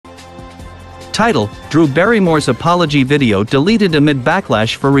title, Drew Barrymore's apology video deleted amid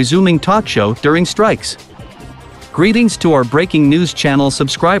backlash for resuming talk show during strikes. Greetings to our breaking news channel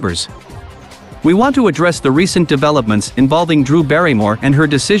subscribers. We want to address the recent developments involving Drew Barrymore and her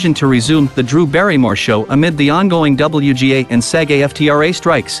decision to resume The Drew Barrymore Show amid the ongoing WGA and SAG-AFTRA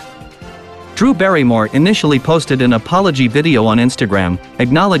strikes. Drew Barrymore initially posted an apology video on Instagram,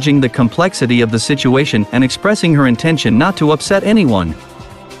 acknowledging the complexity of the situation and expressing her intention not to upset anyone.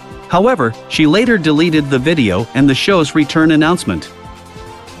 However, she later deleted the video and the show's return announcement.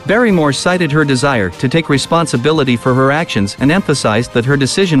 Barrymore cited her desire to take responsibility for her actions and emphasized that her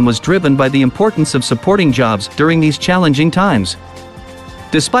decision was driven by the importance of supporting jobs during these challenging times.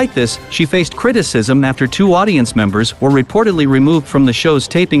 Despite this, she faced criticism after 2 audience members were reportedly removed from the show's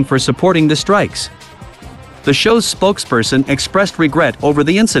taping for supporting the strikes. The show's spokesperson expressed regret over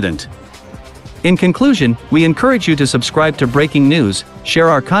the incident. In conclusion, we encourage you to subscribe to Breaking News, share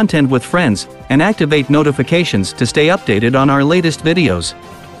our content with friends, and activate notifications to stay updated on our latest videos.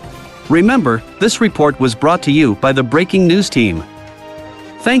 Remember, this report was brought to you by the Breaking News team.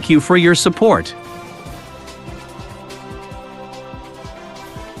 Thank you for your support.